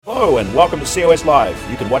Hello and welcome to COS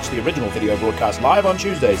Live. You can watch the original video broadcast live on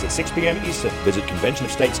Tuesdays at 6 p.m. Eastern. Visit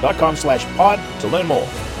conventionofstates.com/pod to learn more.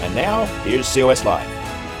 And now, here's COS Live.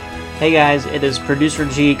 Hey guys, it is Producer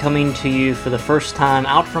G coming to you for the first time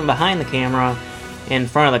out from behind the camera, in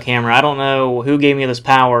front of the camera. I don't know who gave me this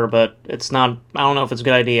power, but I don't know if it's a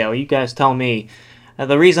good idea. You guys tell me.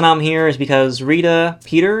 The reason I'm here is because Rita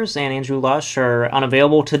Peters and Andrew Lush are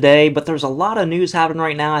unavailable today, but there's a lot of news happening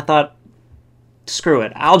right now. I thought, screw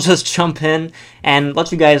it, I'll just jump in and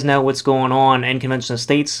let you guys know what's going on in Convention of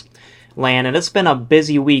States land. And it's been a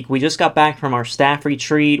busy week. We just got back from our staff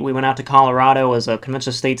retreat. We went out to Colorado as a Convention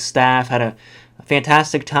of States staff, had a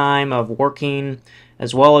fantastic time of working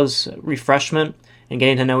as well as refreshment and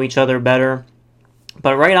getting to know each other better.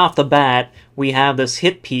 But right off the bat, we have this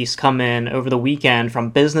hit piece come in over the weekend from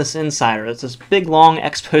Business Insider. It's this big, long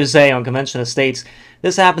expose on Convention of States.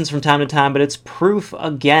 This happens from time to time, but it's proof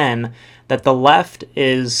again that the left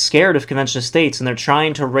is scared of Convention of States, and they're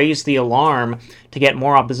trying to raise the alarm to get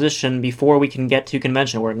more opposition before we can get to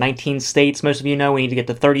convention. We're at 19 states. Most of you know we need to get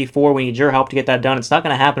to 34. We need your help to get that done. It's not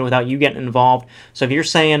going to happen without you getting involved. So if you're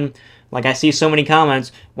saying, like I see so many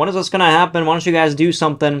comments, when is this going to happen? Why don't you guys do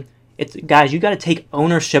something? Guys, you got to take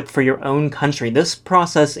ownership for your own country. This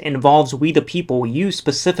process involves we the people, you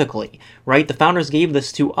specifically, right? The founders gave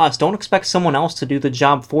this to us. Don't expect someone else to do the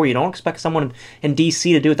job for you. Don't expect someone in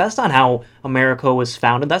D.C. to do it. That's not how America was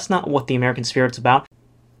founded. That's not what the American spirit's about.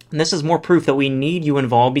 And this is more proof that we need you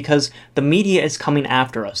involved because the media is coming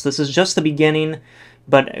after us. This is just the beginning,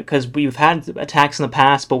 but because we've had attacks in the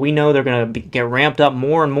past, but we know they're going to get ramped up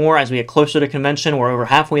more and more as we get closer to convention. We're over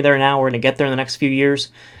halfway there now. We're going to get there in the next few years.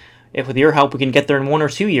 If with your help we can get there in 1 or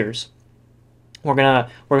 2 years. We're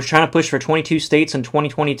trying to push for 22 states in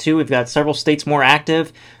 2022. We've got several states more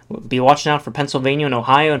active. We'll be watching out for Pennsylvania and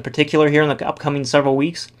Ohio in particular here in the upcoming several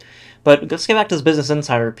weeks. But let's get back to this Business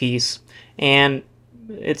Insider piece. And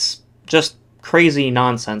it's just crazy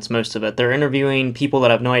nonsense, most of it. They're interviewing people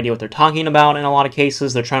that have no idea what they're talking about in a lot of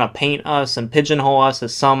cases. They're trying to paint us and pigeonhole us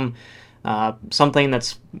as something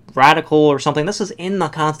that's radical or something. This is in the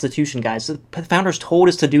Constitution, guys. The founders told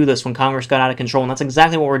us to do this when Congress got out of control, and that's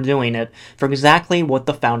exactly what we're doing it for exactly what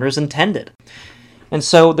the founders intended. And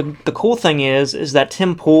so the cool thing is that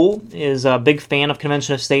Tim Pool is a big fan of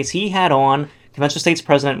Convention of States. He had on Convention of States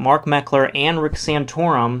President Mark Meckler and Rick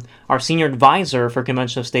Santorum, our senior advisor for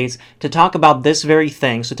Convention of States, to talk about this very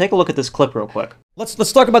thing. So take a look at this clip real quick.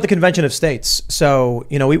 Let's talk about the Convention of States. So,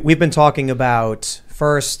 we've been talking about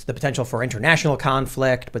first the potential for international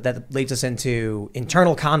conflict, but that leads us into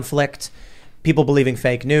internal conflict, people believing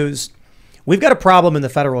fake news. We've got a problem in the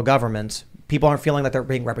federal government. People aren't feeling that they're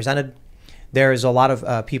being represented. There's a lot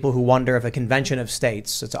of people who wonder if a Convention of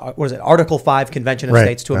States, Article 5 Convention of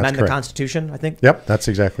States to amend the Constitution, I think? Yep, that's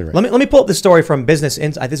exactly right. Let me pull up this story from Business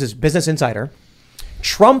Insider. This is Business Insider.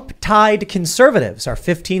 Trump-tied conservatives are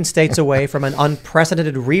 15 states away from an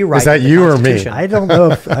unprecedented rewrite. Is that you or me? I don't know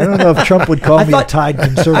if Trump would call me a tied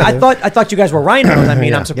conservative. I thought you guys were rhinos. I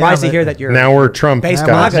mean, I'm surprised to hear that you're now we're Trump guys.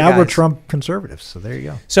 Now we're Trump conservatives. So there you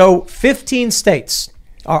go. So 15 states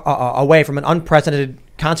are away from an unprecedented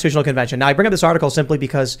constitutional convention. Now I bring up this article simply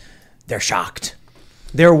because they're shocked.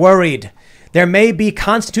 They're worried. There may be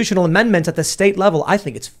constitutional amendments at the state level. I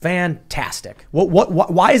think it's fantastic.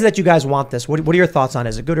 Why is it that you guys want this? What are your thoughts on it?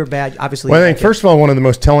 Is it good or bad? Obviously, well, I think first of all, one of the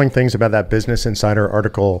most telling things about that Business Insider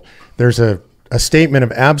article, there's a statement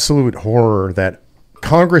of absolute horror that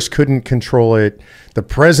Congress couldn't control it, the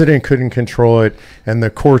president couldn't control it, and the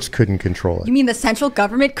courts couldn't control it. You mean the central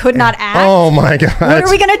government could not act? Oh my God. What are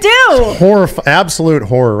we going to do? Absolute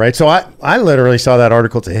horror, right? So I literally saw that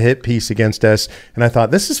article. It's a hit piece against us, and I thought,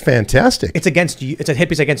 this is fantastic. It's against you. It's a hit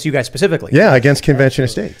piece against you guys specifically. Yeah, against Convention of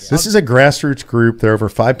States. This is a grassroots group. There are over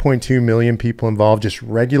 5.2 million people involved, just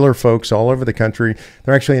regular folks all over the country.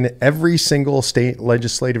 They're actually in every single state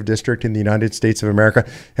legislative district in the United States of America,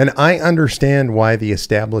 and I understand why the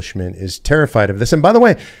establishment is terrified of this. And by the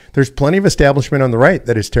way, there's plenty of establishment on the right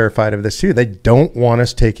that is terrified of this too. They don't want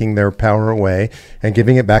us taking their power away and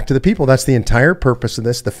giving it back to the people. That's the entire purpose of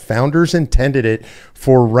this. The founders intended it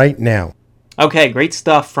for right now. Okay, great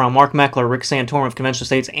stuff from Mark Meckler, Rick Santorum of Convention of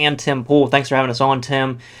States, and Tim Pool. Thanks for having us on,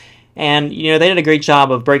 Tim. And, they did a great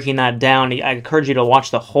job of breaking that down. I encourage you to watch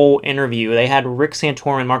the whole interview. They had Rick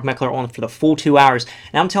Santorum and Mark Meckler on for the full 2 hours.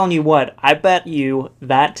 And I'm telling you what, I bet you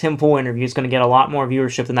that Tim Pool interview is going to get a lot more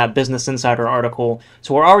viewership than that Business Insider article.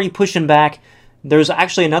 So we're already pushing back. There's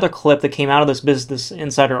actually another clip that came out of this Business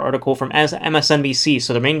Insider article from MSNBC.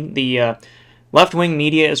 So the left-wing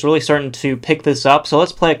media is really starting to pick this up. So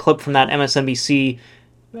let's play a clip from that MSNBC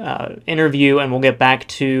interview, and we'll get back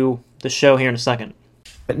to the show here in a second.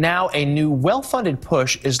 But now a new well-funded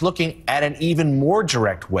push is looking at an even more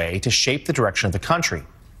direct way to shape the direction of the country,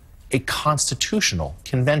 a constitutional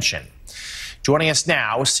convention. Joining us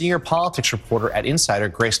now, senior politics reporter at Insider,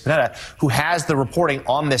 Grace Panetta, who has the reporting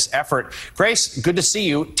on this effort. Grace, good to see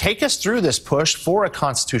you. Take us through this push for a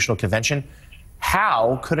constitutional convention.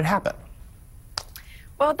 How could it happen?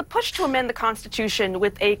 Well, the push to amend the Constitution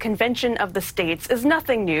with a convention of the states is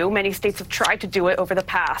nothing new. Many states have tried to do it over the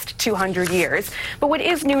past 200 years. But what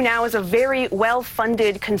is new now is a very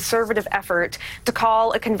well-funded conservative effort to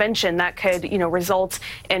call a convention that could, result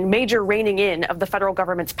in major reining in of the federal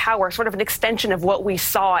government's power, sort of an extension of what we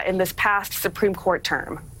saw in this past Supreme Court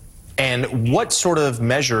term. And what sort of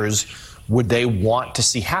measures would they want to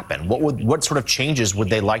see happen? What sort of changes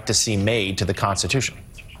would they like to see made to the Constitution?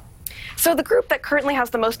 So the group that currently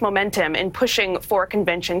has the most momentum in pushing for a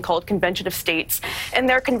convention called Convention of States, and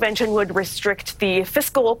their convention would restrict the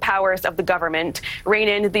fiscal powers of the government, rein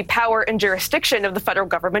in the power and jurisdiction of the federal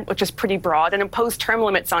government, which is pretty broad, and impose term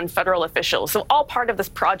limits on federal officials. So all part of this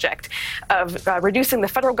project of reducing the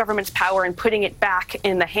federal government's power and putting it back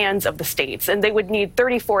in the hands of the states. And they would need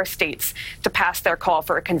 34 states to pass their call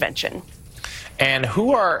for a convention. And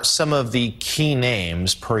who are some of the key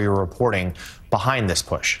names, per your reporting, behind this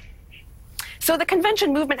push? So the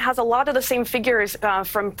convention movement has a lot of the same figures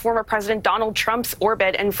from former President Donald Trump's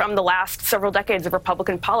orbit and from the last several decades of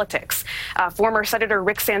Republican politics. Former Senator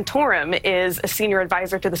Rick Santorum is a senior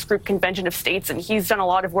advisor to this group Convention of States, and he's done a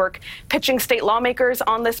lot of work pitching state lawmakers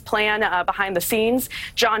on this plan behind the scenes.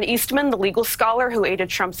 John Eastman, the legal scholar who aided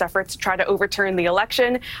Trump's efforts to try to overturn the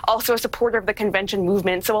election, also a supporter of the convention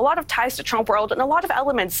movement. So a lot of ties to Trump world and a lot of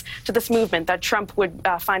elements to this movement that Trump would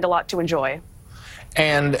find a lot to enjoy.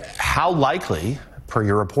 And how likely, per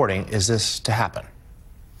your reporting, is this to happen?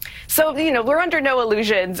 So, we're under no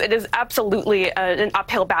illusions. It is absolutely an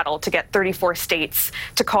uphill battle to get 34 states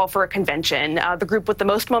to call for a convention. The group with the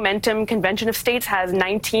most momentum, Convention of States, has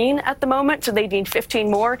 19 at the moment, so they need 15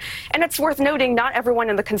 more. And it's worth noting, not everyone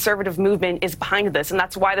in the conservative movement is behind this, and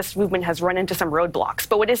that's why this movement has run into some roadblocks.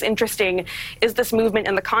 But what is interesting is this movement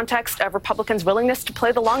in the context of Republicans' willingness to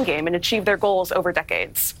play the long game and achieve their goals over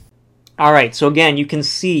decades. All right, so again, you can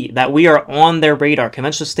see that we are on their radar.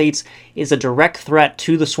 Convention of States is a direct threat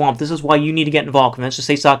to the swamp. This is why you need to get involved.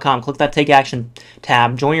 ConventionofStates.com. Click that Take Action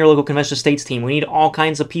tab. Join your local Convention of States team. We need all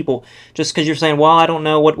kinds of people. Just because you're saying, well, I don't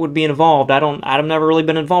know what would be involved. I've never really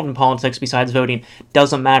been involved in politics besides voting.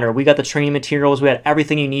 Doesn't matter. We got the training materials. We got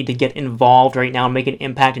everything you need to get involved right now and make an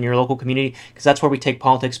impact in your local community, because that's where we take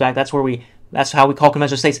politics back. That's how we call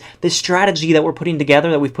Convention of States. This strategy that we've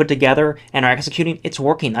put together and are executing, it's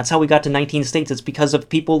working. That's how we got to 19 states. It's because of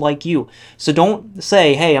people like you. So don't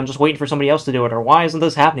say, hey, I'm just waiting for somebody else to do it, or why isn't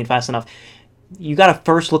this happening fast enough? You got to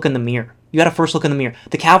first look in the mirror.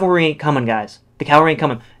 The cavalry ain't coming, guys. The cavalry ain't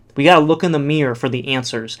coming. We got to look in the mirror for the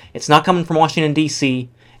answers. It's not coming from Washington, D.C.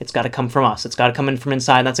 It's got to come from us. It's got to come in from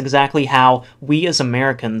inside. That's exactly how we as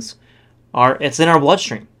Americans are. It's in our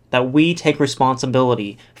bloodstream that we take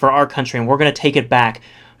responsibility for our country, and we're going to take it back.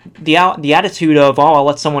 The attitude of, oh, I'll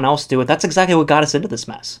let someone else do it, that's exactly what got us into this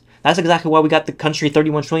mess. That's exactly why we got the country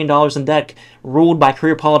 $31 trillion in debt, ruled by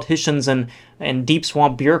career politicians and deep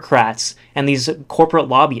swamp bureaucrats and these corporate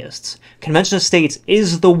lobbyists. Convention of States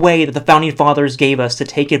is the way that the Founding Fathers gave us to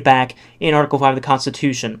take it back in Article 5 of the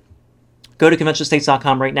Constitution. Go to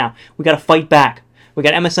ConventionofStates.com right now. We got to fight back. We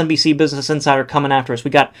got MSNBC Business Insider coming after us.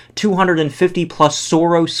 We got 250 plus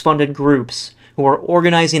Soros-funded groups who are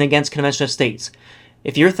organizing against Convention of States.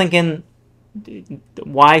 If you're thinking,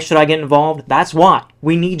 why should I get involved? That's why.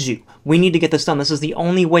 We need you. We need to get this done. This is the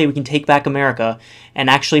only way we can take back America and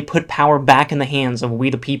actually put power back in the hands of we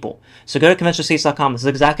the people. So go to ConventionofStates.com. This is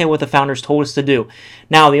exactly what the founders told us to do.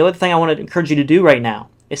 Now, the other thing I want to encourage you to do right now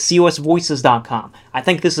is COSVoices.com. I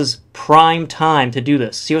think this is prime time to do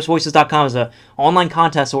this. COSVoices.com is an online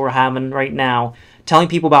contest that we're having right now, telling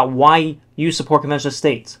people about why you support Convention of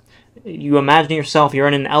States. You imagine yourself, you're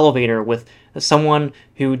in an elevator with someone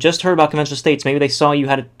who just heard about Convention of States. Maybe they saw you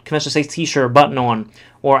had a Convention of States t-shirt or button on,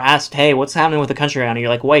 or asked, hey, what's happening with the country right now? And you're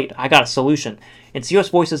like, wait, I got a solution. In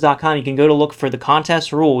COSVoices.com, you can go to look for the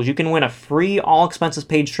contest rules. You can win a free all-expenses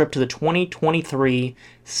paid trip to the 2023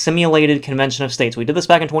 simulated Convention of States. We did this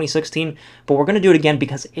back in 2016, but we're going to do it again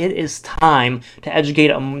because it is time to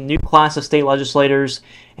educate a new class of state legislators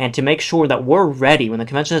and to make sure that we're ready. When the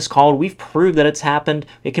convention is called, we've proved that it's happened.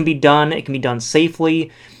 It can be done. It can be done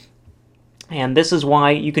safely. And this is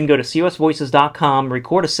why you can go to cosvoices.com,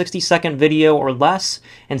 record a 60-second video or less,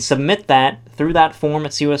 and submit that through that form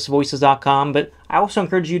at cosvoices.com. But I also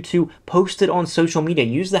encourage you to post it on social media.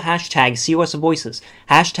 Use the hashtag COSVoices.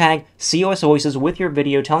 Hashtag COSVoices with your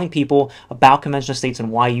video telling people about Convention of States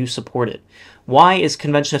and why you support it. Why is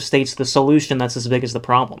Convention of States the solution that's as big as the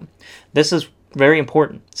problem? This is very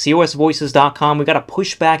important. COSvoices.com. We've got to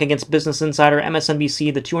push back against Business Insider,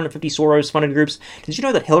 MSNBC, the 250 Soros-funded groups. Did you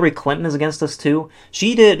know that Hillary Clinton is against us too?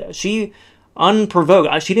 She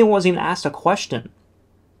unprovoked. She wasn't even asked a question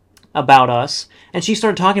about us, and she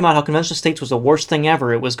started talking about how Convention of States was the worst thing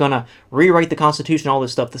ever. It was going to rewrite the Constitution, all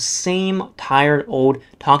this stuff. The same tired old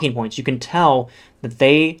talking points. You can tell that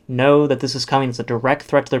they know that this is coming. It's a direct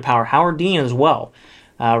threat to their power. Howard Dean as well.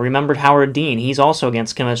 Remembered Howard Dean. He's also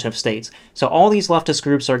against Convention of States. So all these leftist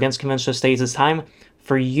groups are against Convention of States. It's time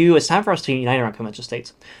for us to unite around Convention of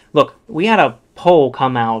States. Look, we had a poll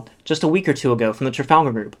come out just a week or two ago from the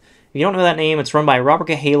Trafalgar Group. If you don't know that name, it's run by Robert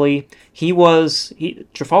Cahaley.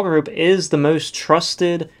 Trafalgar Group is the most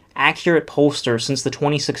trusted, accurate pollster since the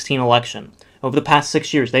 2016 election. Over the past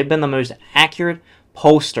 6 years, they've been the most accurate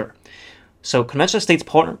pollster. So Convention of States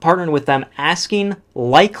partnered with them, asking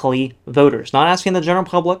likely voters, not asking the general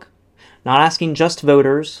public, not asking just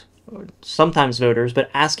voters, or sometimes voters, but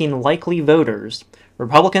asking likely voters,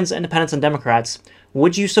 Republicans, Independents, and Democrats,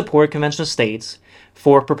 would you support Convention of States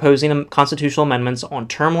for proposing constitutional amendments on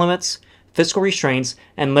term limits, fiscal restraints,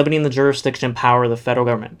 and limiting the jurisdiction and power of the federal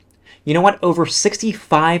government? You know what? Over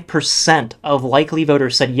 65% of likely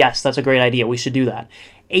voters said, yes, that's a great idea, we should do that.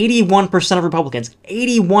 81% of Republicans,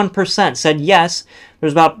 81% said yes.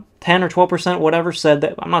 There's about 10 or 12%, whatever, said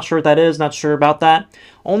that. I'm not sure what that is, not sure about that.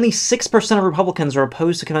 Only 6% of Republicans are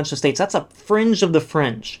opposed to Convention of States. That's a fringe of the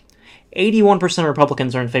fringe. 81% of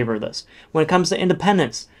Republicans are in favor of this. When it comes to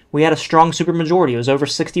independents, we had a strong supermajority. It was over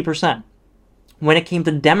 60%. When it came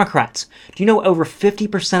to Democrats, do you know over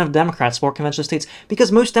 50% of Democrats support Convention of States?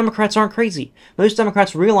 Because most Democrats aren't crazy. Most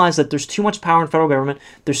Democrats realize that there's too much power in federal government,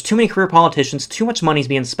 there's too many career politicians, too much money is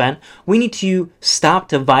being spent. We need to stop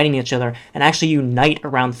dividing each other and actually unite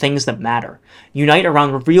around things that matter. Unite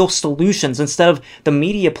around real solutions instead of the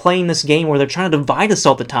media playing this game where they're trying to divide us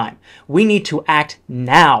all the time. We need to act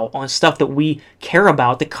now on stuff that we care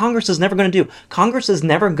about that Congress is never going to do. Congress is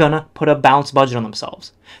never going to put a balanced budget on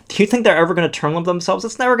themselves. Do you think they're ever going to term limit themselves?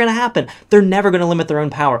 It's never going to happen. They're never going to limit their own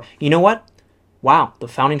power. You know what? Wow, the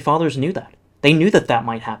Founding Fathers knew that. They knew that that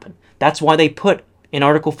might happen. That's why they put in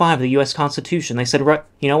Article 5 of the U.S. Constitution, they said,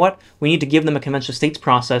 you know what? We need to give them a Convention of States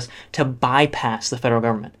process to bypass the federal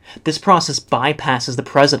government. This process bypasses the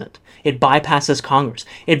president. It bypasses Congress.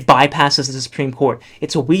 It bypasses the Supreme Court.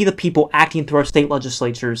 It's we, the people, acting through our state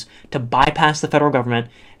legislatures to bypass the federal government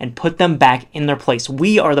and put them back in their place.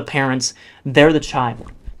 We are the parents. They're the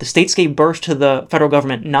child. The states gave birth to the federal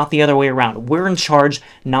government, not the other way around. We're in charge,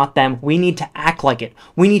 not them. We need to act like it.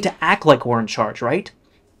 We need to act like we're in charge, right?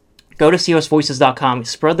 Go to cosvoices.com,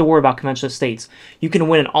 spread the word about Convention of States. You can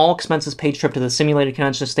win an all-expenses paid trip to the simulated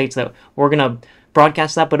Convention of States that we're going to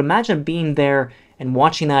broadcast that, but imagine being there and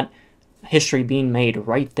watching that history being made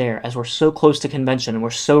right there as we're so close to convention and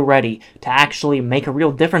we're so ready to actually make a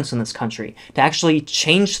real difference in this country, to actually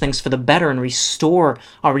change things for the better and restore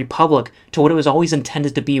our republic to what it was always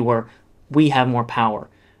intended to be, where we have more power.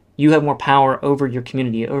 You have more power over your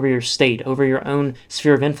community, over your state, over your own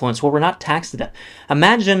sphere of influence, where we're not taxed to death.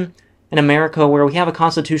 Imagine in America where we have a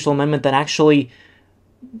constitutional amendment that actually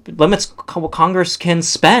limits what Congress can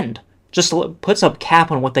spend, just puts a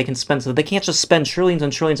cap on what they can spend so that they can't just spend trillions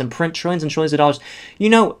and trillions and print trillions and trillions of dollars. You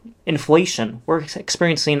know, inflation. We're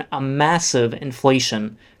experiencing a massive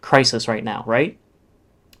inflation crisis right now, right?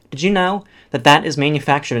 Did you know that that is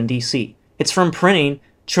manufactured in D.C.? It's from printing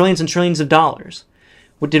trillions and trillions of dollars.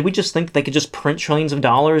 Did we just think that they could just print trillions of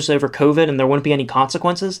dollars over COVID and there wouldn't be any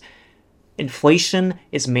consequences? Inflation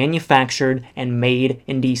is manufactured and made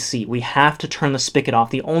in D.C. We have to turn the spigot off.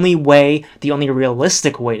 The only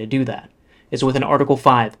realistic way to do that is with an Article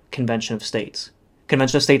 5 Convention of States.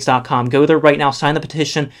 ConventionofStates.com. Go there right now, sign the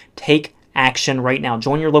petition, take action right now.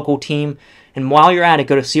 Join your local team, and while you're at it,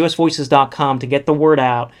 go to cosvoices.com to get the word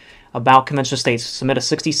out about Convention of States. Submit a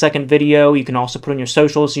 60-second video. You can also put on your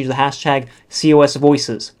socials, use the hashtag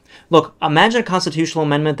COSVoices. Look, imagine a constitutional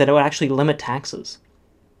amendment that would actually limit taxes.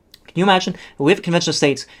 Can you imagine? If we have a Convention of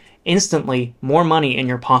States, instantly more money in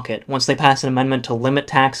your pocket once they pass an amendment to limit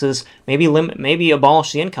taxes, maybe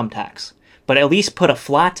abolish the income tax, but at least put a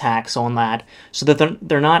flat tax on that so that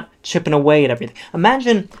they're not chipping away at everything.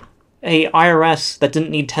 Imagine a IRS that didn't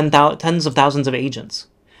need tens of thousands of agents.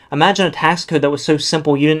 Imagine a tax code that was so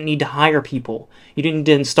simple you didn't need to hire people. You didn't need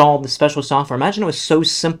to install the special software. Imagine it was so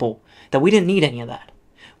simple that we didn't need any of that.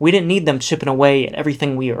 We didn't need them chipping away at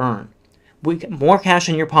everything we earn. We get more cash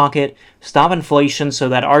in your pocket, stop inflation so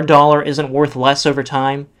that our dollar isn't worth less over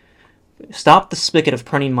time. Stop the spigot of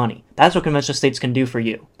printing money. That's what convention states can do for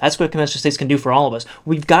you. That's what convention states can do for all of us.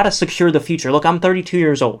 We've got to secure the future. Look, I'm 32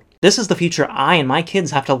 years old. This is the future I and my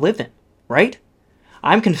kids have to live in, right?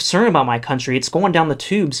 I'm concerned about my country. It's going down the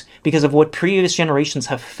tubes because of what previous generations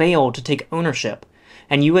have failed to take ownership.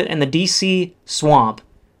 And the DC swamp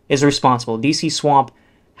is responsible. DC swamp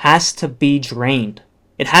has to be drained.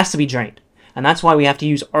 It has to be drained. And that's why we have to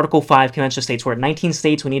use Article 5 convention states. We're at 19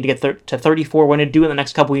 states. We need to get to 34. We're going to do it in the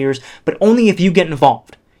next couple of years, but only if you get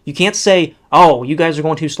involved. You can't say, oh, you guys are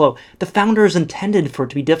going too slow. The founders intended for it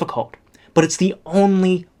to be difficult, but it's the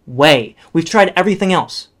only way. We've tried everything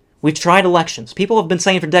else. We've tried elections. People have been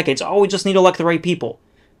saying for decades, oh, we just need to elect the right people.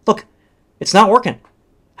 Look, it's not working.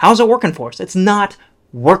 How's it working for us? It's not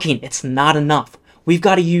working. It's not enough. We've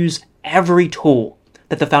got to use every tool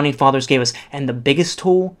that the Founding Fathers gave us, and the biggest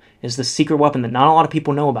tool is the secret weapon that not a lot of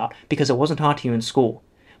people know about because it wasn't taught to you in school.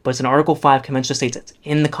 But it's an Article 5 Convention of States. It's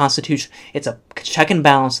in the Constitution. It's a check and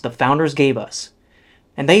balance the founders gave us.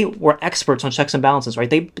 And they were experts on checks and balances, right?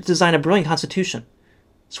 They designed a brilliant Constitution.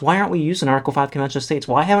 So why aren't we using Article 5 Convention of States?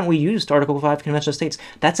 Why haven't we used Article 5 Convention of States?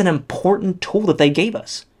 That's an important tool that they gave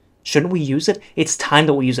us. Shouldn't we use it? It's time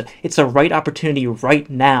that we use it. It's the right opportunity right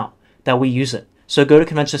now that we use it. So go to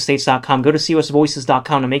conventionofstates.com, go to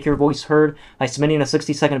cosvoices.com to make your voice heard by submitting a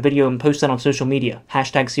 60-second video and post that on social media.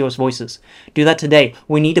 Hashtag COSVoices. Do that today.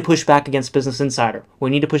 We need to push back against Business Insider. We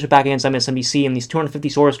need to push it back against MSNBC and these 250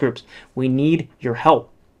 source groups. We need your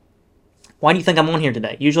help. Why do you think I'm on here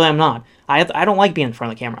today? Usually I'm not. I don't like being in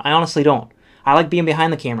front of the camera. I honestly don't. I like being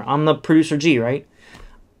behind the camera. I'm the producer G, right?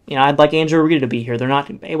 You know, I'd like Andrew Rita to be here. They're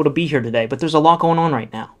not able to be here today, but there's a lot going on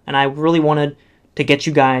right now. And I really wanted to get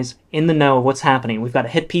you guys in the know of what's happening. We've got a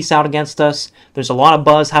hit piece out against us. There's a lot of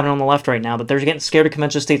buzz happening on the left right now that they're getting scared of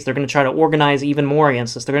convention states. They're going to try to organize even more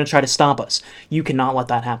against us. They're going to try to stop us. You cannot let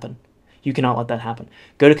that happen. You cannot let that happen.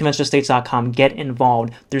 Go to conventionofstates.com. Get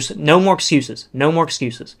involved. There's no more excuses. No more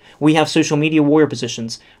excuses. We have social media warrior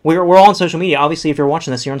positions. We're all on social media. Obviously, if you're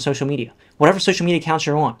watching this, you're on social media. Whatever social media accounts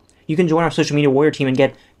you're on, you can join our social media warrior team and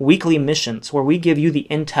get weekly missions where we give you the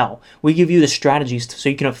intel. We give you the strategies so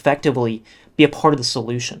you can effectively be a part of the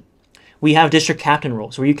solution. We have district captain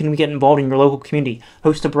roles where you can get involved in your local community,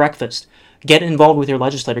 host a breakfast, get involved with your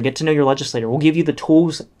legislator, get to know your legislator. We'll give you the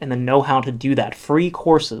tools and the know-how to do that. Free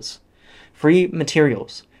courses, free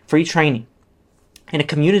materials, free training, and a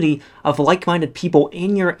community of like-minded people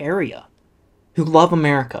in your area who love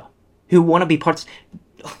America, who want to be parts.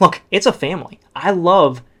 Look, it's a family.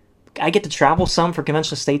 I get to travel some for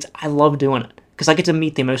convention of states. I love doing it because I get to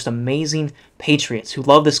meet the most amazing patriots who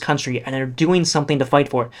love this country and are doing something to fight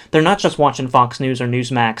for it. They're not just watching Fox News or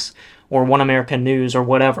Newsmax or One America News or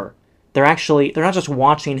whatever. They're not just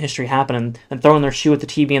watching history happen and throwing their shoe at the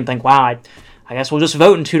TV and think, wow, I guess we'll just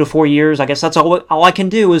vote in 2 to 4 years. I guess that's all I can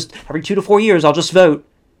do is every 2 to 4 years I'll just vote.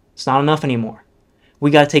 It's not enough anymore. We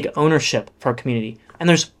got to take ownership for our community. And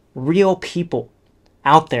there's real people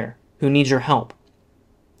out there who need your help.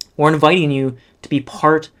 We're inviting you to be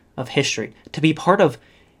part of history, to be part of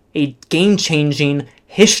a game-changing,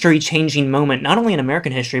 history-changing moment, not only in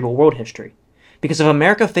American history, but world history. Because if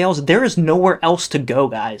America fails, there is nowhere else to go,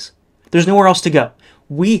 guys. There's nowhere else to go.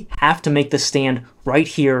 We have to make this stand right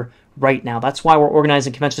here, right now. That's why we're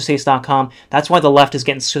organizing conventionofstates.com. That's why the left is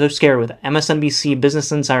getting so scared with MSNBC,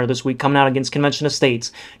 Business Insider this week coming out against Convention of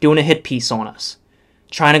States, doing a hit piece on us,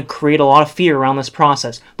 trying to create a lot of fear around this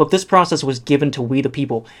process. Look, this process was given to we the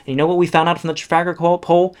people. And you know what we found out from the Trafalgar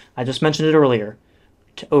poll? I just mentioned it earlier.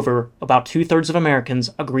 Over about 2/3 of Americans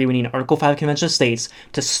agree we need Article 5 Convention of States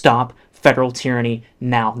to stop federal tyranny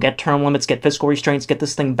now. Get term limits, get fiscal restraints, get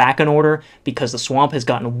this thing back in order because the swamp has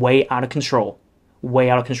gotten way out of control. Way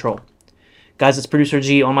out of control. Guys, it's Producer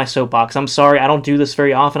G on my soapbox. I'm sorry, I don't do this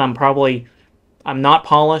very often. I'm not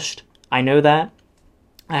polished. I know that.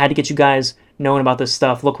 I had to get you guys knowing about this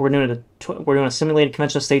stuff. Look, we're doing a simulated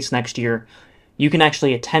convention of states next year. You can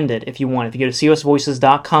actually attend it if you want. If you go to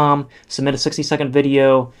cosvoices.com, submit a 60-second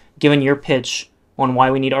video giving your pitch on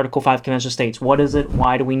why we need Article 5 Convention of States. What is it?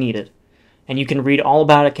 Why do we need it? And you can read all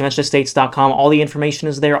about it at conventionofstates.com. All the information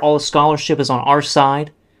is there. All the scholarship is on our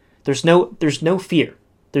side. There's no fear.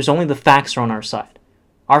 There's only the facts are on our side.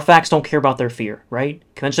 Our facts don't care about their fear, right?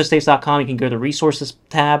 conventionofstates.com, you can go to the resources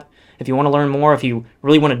tab. If you want to learn more, if you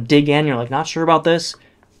really want to dig in, you're like, not sure about this,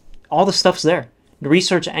 all the stuff's there.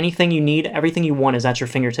 Research anything you need, everything you want is at your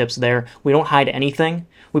fingertips there. We don't hide anything.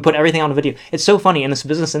 We put everything on video. It's so funny, in this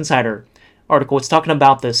Business Insider article, it's talking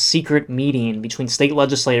about the secret meeting between state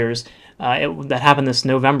legislators that happened this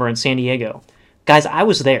November in San Diego. Guys, I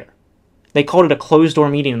was there. They called it a closed-door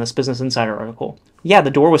meeting in this Business Insider article. Yeah, the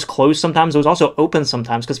door was closed sometimes. It was also open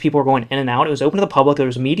sometimes because people were going in and out. It was open to the public. There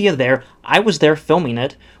was media there. I was there filming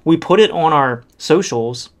it. We put it on our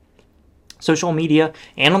social media,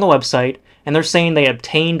 and on the website, and they're saying they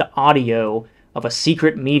obtained audio of a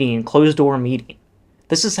secret meeting, closed-door meeting.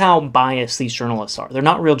 This is how biased these journalists are. They're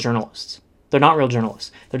not real journalists.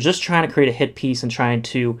 They're just trying to create a hit piece and trying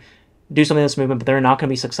to do something in this movement, but they're not going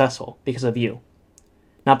to be successful because of you.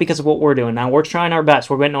 Not because of what we're doing. Now, we're trying our best.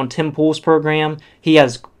 We're getting on Tim Pool's program. He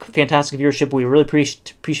has fantastic viewership. We really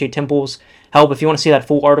appreciate Tim Pool's help. If you want to see that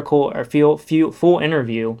full article or full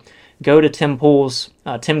interview, go to Tim Pool's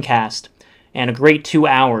Timcast, and a great 2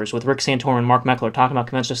 hours with Rick Santorum and Mark Meckler talking about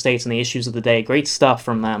convention of states and the issues of the day. Great stuff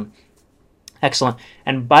from them. Excellent.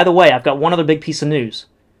 And by the way, I've got one other big piece of news.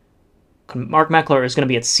 Mark Meckler is going to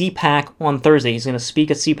be at CPAC on Thursday. He's going to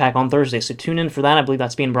speak at CPAC on Thursday, so tune in for that. I believe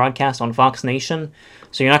that's being broadcast on Fox Nation,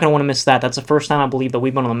 so you're not going to want to miss that. That's the first time I believe that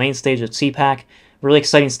we've been on the main stage at CPAC. Really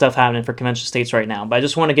exciting stuff happening for convention states right now. But I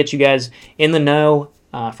just want to get you guys in the know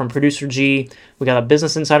from Producer G. We got a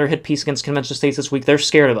Business Insider hit piece against convention states this week. They're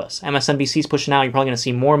scared of us. MSNBC's pushing out. You're probably going to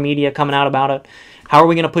see more media coming out about it. How are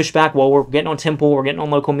we going to push back? Well, we're getting on Tim Pool. We're getting on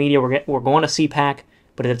local media. We're going to CPAC,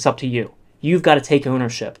 but it's up to you. You've got to take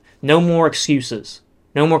ownership. No more excuses.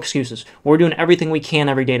 No more excuses. We're doing everything we can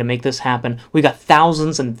every day to make this happen. We've got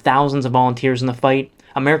thousands and thousands of volunteers in the fight.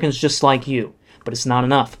 Americans just like you. But it's not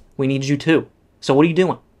enough. We need you too. So what are you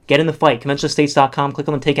doing? Get in the fight. ConventionofStates.com. Click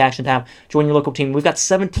on the Take Action tab. Join your local team. We've got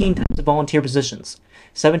 17 types of volunteer positions.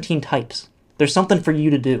 17 types. There's something for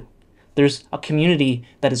you to do. There's a community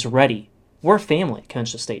that is ready. We're a family,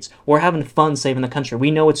 Convention of States. We're having fun saving the country. We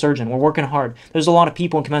know it's urgent. We're working hard. There's a lot of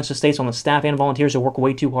people in Convention of States on the staff and volunteers who work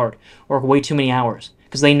way too hard, work way too many hours,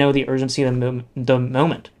 because they know the urgency of the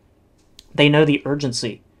moment. They know the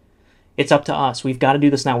urgency. It's up to us. We've got to do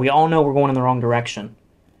this now. We all know we're going in the wrong direction.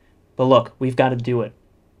 But look, we've got to do it.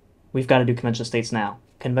 We've got to do Convention of States now.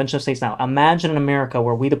 Convention of States now. Imagine an America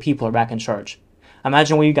where we the people are back in charge.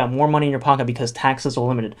 Imagine where you got more money in your pocket because taxes are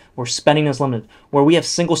limited, where spending is limited, where we have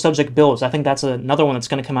single subject bills. I think that's another one that's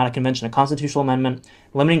going to come out of convention, a constitutional amendment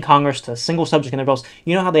limiting Congress to a single subject in their bills.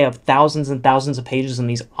 You know how they have thousands and thousands of pages in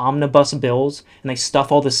these omnibus bills, and they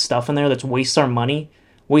stuff all this stuff in there that wastes our money,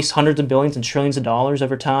 wastes hundreds of billions and trillions of dollars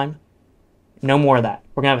over time? No more of that.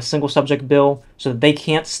 We're going to have a single subject bill so that they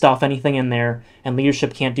can't stuff anything in there, and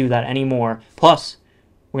leadership can't do that anymore. Plus,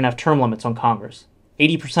 we're going to have term limits on Congress.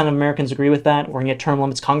 80% of Americans agree with that. We're going to get term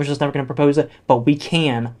limits. Congress is never going to propose it, but we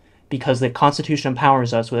can because the Constitution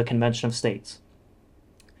empowers us with a convention of states.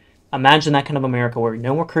 Imagine that kind of America where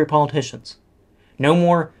no more career politicians, no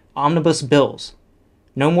more omnibus bills,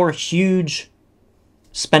 no more huge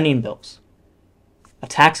spending bills,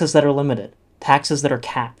 taxes that are limited, taxes that are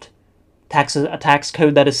capped, a tax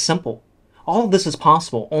code that is simple. All of this is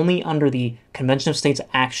possible only under the Convention of States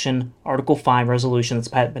Action Article 5 resolution that's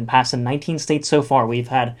been passed in 19 states so far. We've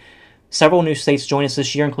had several new states join us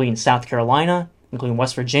this year, including South Carolina, including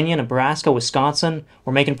West Virginia, Nebraska, Wisconsin.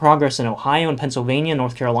 We're making progress in Ohio and Pennsylvania,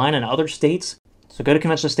 North Carolina, and other states. So go to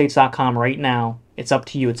ConventionofStates.com right now. It's up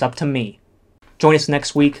to you. It's up to me. Join us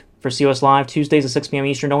next week for COS Live, Tuesdays at 6 p.m.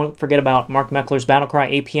 Eastern. Don't forget about Mark Meckler's Battle Cry,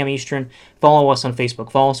 8 p.m. Eastern. Follow us on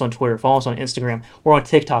Facebook. Follow us on Twitter. Follow us on Instagram. We're on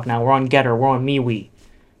TikTok now. We're on Getter. We're on MeWe.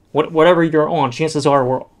 Whatever you're on, chances are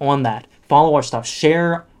we're on that. Follow our stuff.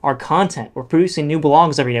 Share our content. We're producing new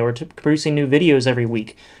blogs every day. We're producing new videos every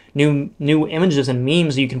week. New images and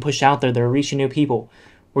memes that you can push out there that are reaching new people.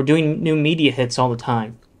 We're doing new media hits all the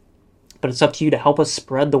time. But it's up to you to help us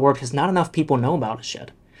spread the word because not enough people know about us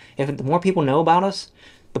yet. If the more people know about us,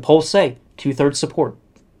 the polls say 2/3 support.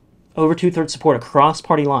 Over 2/3 support across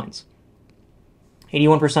party lines.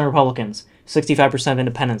 81% Republicans, 65%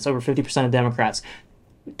 independents, over 50% of Democrats.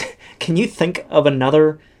 Can you think of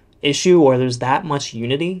another issue where there's that much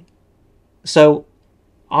unity? So,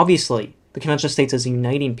 obviously, the Convention of States is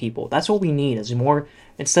uniting people. That's what we need, is more,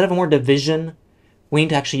 instead of more division, we need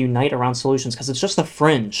to actually unite around solutions, because it's just the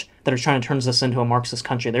fringe that are trying to turn us into a Marxist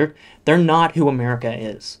country. They're not who America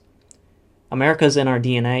is. America's in our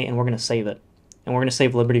DNA, and we're going to save it. And we're going to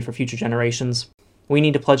save liberty for future generations. We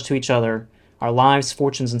need to pledge to each other our lives,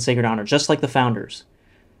 fortunes, and sacred honor, just like the founders.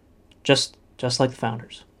 Just like the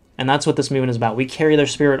founders. And that's what this movement is about. We carry their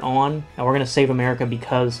spirit on, and we're going to save America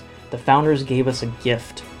because the founders gave us a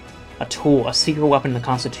gift, a tool, a secret weapon in the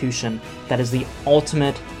Constitution that is the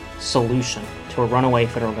ultimate solution to a runaway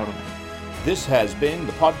federal government. This has been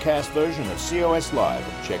the podcast version of COS Live.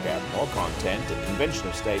 Check out more content at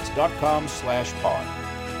conventionofstates.com/pod.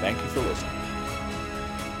 Thank you for listening.